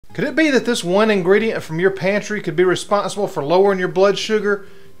Could it be that this one ingredient from your pantry could be responsible for lowering your blood sugar,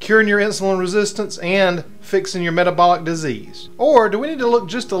 curing your insulin resistance, and fixing your metabolic disease? Or do we need to look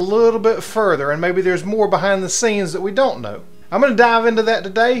just a little bit further and maybe there's more behind the scenes that we don't know? I'm going to dive into that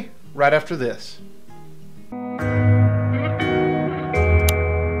today, right after this.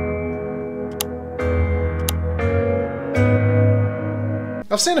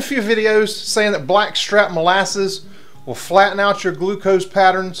 I've seen a few videos saying that blackstrap molasses will flatten out your glucose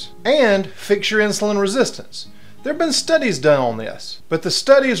patterns and fix your insulin resistance. There have been studies done on this, but the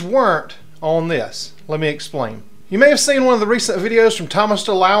studies weren't on this. Let me explain. You may have seen one of the recent videos from Thomas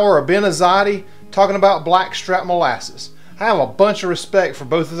DeLauer or Ben Azadi talking about blackstrap molasses. I have a bunch of respect for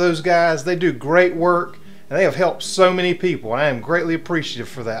both of those guys. They do great work and they have helped so many people, and I am greatly appreciative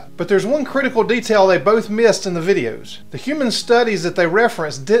for that. But there's one critical detail they both missed in the videos. The human studies that they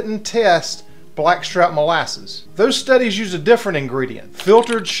referenced didn't test blackstrap molasses. Those studies used a different ingredient,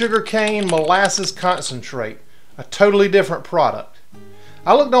 filtered sugarcane molasses concentrate, a totally different product.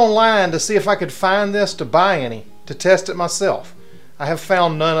 I looked online to see if I could find this to buy any, to test it myself. I have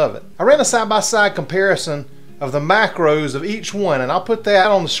found none of it. I ran a side-by-side comparison of the macros of each one, and I'll put that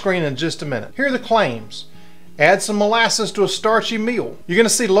on the screen in just a minute. Here are the claims. Add some molasses to a starchy meal. You're going to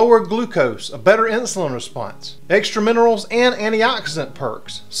see lower glucose, a better insulin response, extra minerals, and antioxidant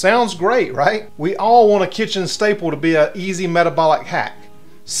perks. Sounds great, right? We all want a kitchen staple to be an easy metabolic hack.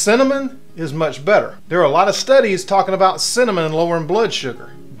 Cinnamon is much better. There are a lot of studies talking about cinnamon lowering blood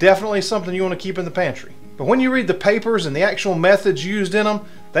sugar. Definitely something you want to keep in the pantry. But when you read the papers and the actual methods used in them,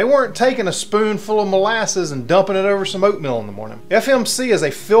 they weren't taking a spoonful of molasses and dumping it over some oatmeal in the morning. FMC is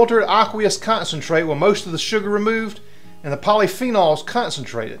a filtered aqueous concentrate with most of the sugar removed and the polyphenols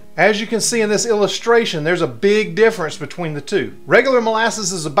concentrated. As you can see in this illustration, there's a big difference between the two. Regular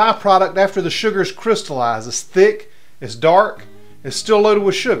molasses is a byproduct after the sugar is crystallized. It's thick, it's dark, it's still loaded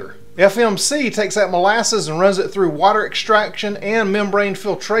with sugar. FMC takes that molasses and runs it through water extraction and membrane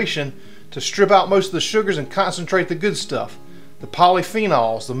filtration to strip out most of the sugars and concentrate the good stuff. The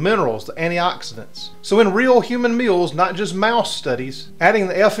polyphenols, the minerals, the antioxidants. So in real human meals, not just mouse studies, adding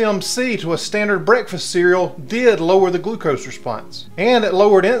the FMC to a standard breakfast cereal did lower the glucose response. And it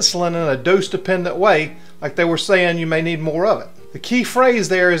lowered insulin in a dose-dependent way, like they were saying you may need more of it. The key phrase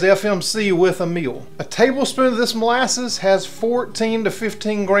there is FMC with a meal. A tablespoon of this molasses has 14 to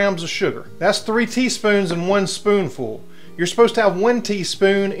 15 grams of sugar. That's 3 teaspoons in 1 spoonful. You're supposed to have 1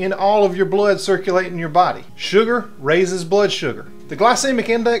 teaspoon in all of your blood circulating in your body. Sugar raises blood sugar. The glycemic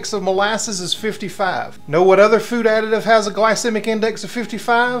index of molasses is 55. Know what other food additive has a glycemic index of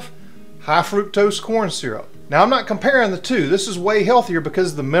 55? High fructose corn syrup. Now I'm not comparing the two. This is way healthier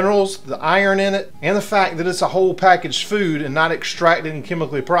because of the minerals, the iron in it, and the fact that it's a whole packaged food and not extracted and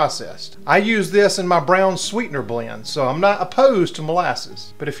chemically processed. I use this in my brown sweetener blend, so I'm not opposed to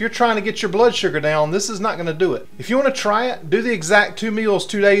molasses. But if you're trying to get your blood sugar down, this is not going to do it. If you want to try it, do the exact 2 meals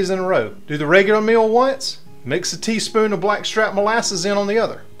 2 days in a row. Do the regular meal once, mix a teaspoon of blackstrap molasses in on the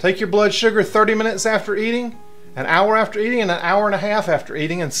other. Take your blood sugar 30 minutes after eating, an hour after eating, and an hour and a half after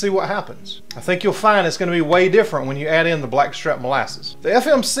eating, and see what happens. I think you'll find it's going to be way different when you add in the blackstrap molasses. The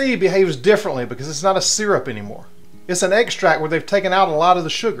FMC behaves differently because it's not a syrup anymore. It's an extract where they've taken out a lot of the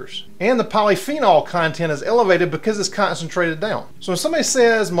sugars. And the polyphenol content is elevated because it's concentrated down. So when somebody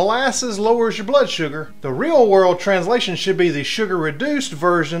says molasses lowers your blood sugar, the real world translation should be the sugar reduced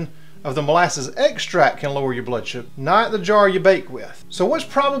version of the molasses extract can lower your blood sugar, not the jar you bake with. So what's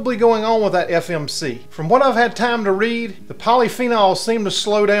probably going on with that FMC? From what I've had time to read, the polyphenols seem to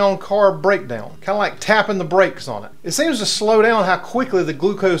slow down carb breakdown, kind of like tapping the brakes on it. It seems to slow down how quickly the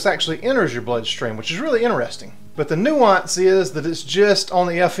glucose actually enters your bloodstream, which is really interesting. But the nuance is that it's just on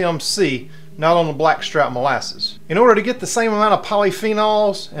the FMC, not on the blackstrap molasses. In order to get the same amount of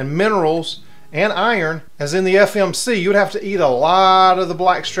polyphenols and minerals and iron as in the FMC, you'd have to eat a lot of the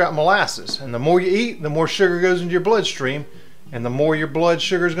blackstrap molasses. And the more you eat, the more sugar goes into your bloodstream, and the more your blood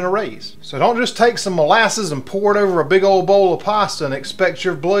sugar is going to raise. So don't just take some molasses and pour it over a big old bowl of pasta and expect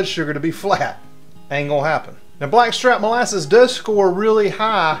your blood sugar to be flat. Ain't gonna happen. Now, blackstrap molasses does score really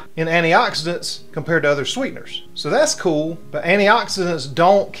high in antioxidants compared to other sweeteners. So that's cool, but antioxidants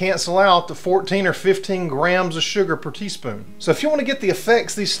don't cancel out the 14 or 15 grams of sugar per teaspoon. So if you want to get the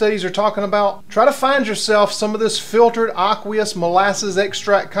effects these studies are talking about, try to find yourself some of this filtered aqueous molasses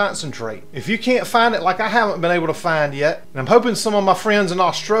extract concentrate. If you can't find it, like I haven't been able to find yet, and I'm hoping some of my friends in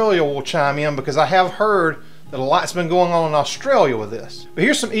Australia will chime in because I have heard that a lot's been going on in Australia with this. But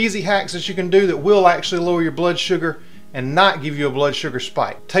here's some easy hacks that you can do that will actually lower your blood sugar and not give you a blood sugar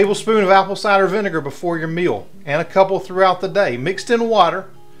spike. Tablespoon of apple cider vinegar before your meal, and a couple throughout the day, mixed in water.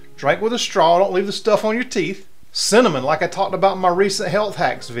 Drink with a straw, don't leave the stuff on your teeth. Cinnamon, like I talked about in my recent health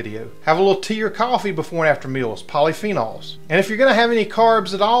hacks video. Have a little tea or coffee before and after meals, polyphenols. And if you're going to have any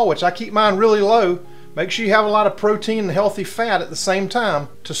carbs at all, which I keep mine really low, make sure you have a lot of protein and healthy fat at the same time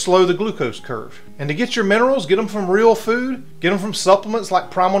to slow the glucose curve. And to get your minerals, get them from real food, get them from supplements like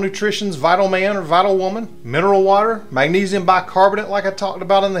Primal Nutrition's Vital Man or Vital Woman, mineral water, magnesium bicarbonate like I talked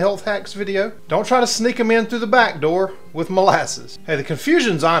about in the health hacks video. Don't try to sneak them in through the back door with molasses. Hey, the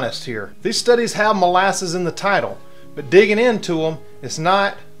confusion's honest here. These studies have molasses in the title, but digging into them, it's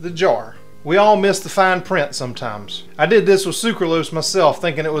not the jar. We all miss the fine print sometimes. I did this with sucralose myself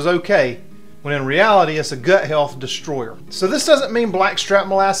thinking it was okay, when in reality it's a gut health destroyer. So this doesn't mean blackstrap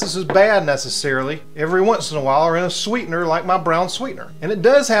molasses is bad necessarily. Every once in a while, or in a sweetener like my brown sweetener. And it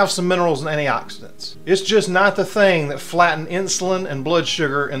does have some minerals and antioxidants. It's just not the thing that flattened insulin and blood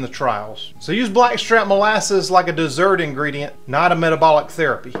sugar in the trials. So use blackstrap molasses like a dessert ingredient, not a metabolic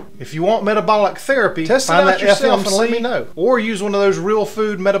therapy. If you want metabolic therapy, test it out yourself and let me know. Or use one of those real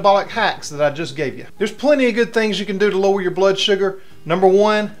food metabolic hacks that I just gave you. There's plenty of good things you can do to lower your blood sugar. Number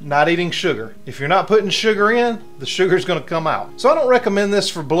one, not eating sugar. If you're not putting sugar in, the sugar's going to come out. So I don't recommend this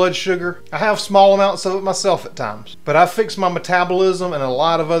for blood sugar. I have small amounts of it myself at times, but I've fixed my metabolism and a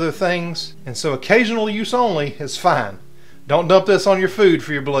lot of other things, and so occasional use only is fine. Don't dump this on your food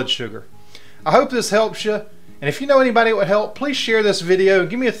for your blood sugar. I hope this helps you, and if you know anybody it would help, please share this video.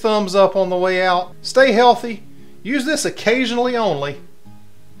 Give me a thumbs up on the way out. Stay healthy. Use this occasionally only,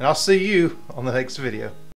 and I'll see you on the next video.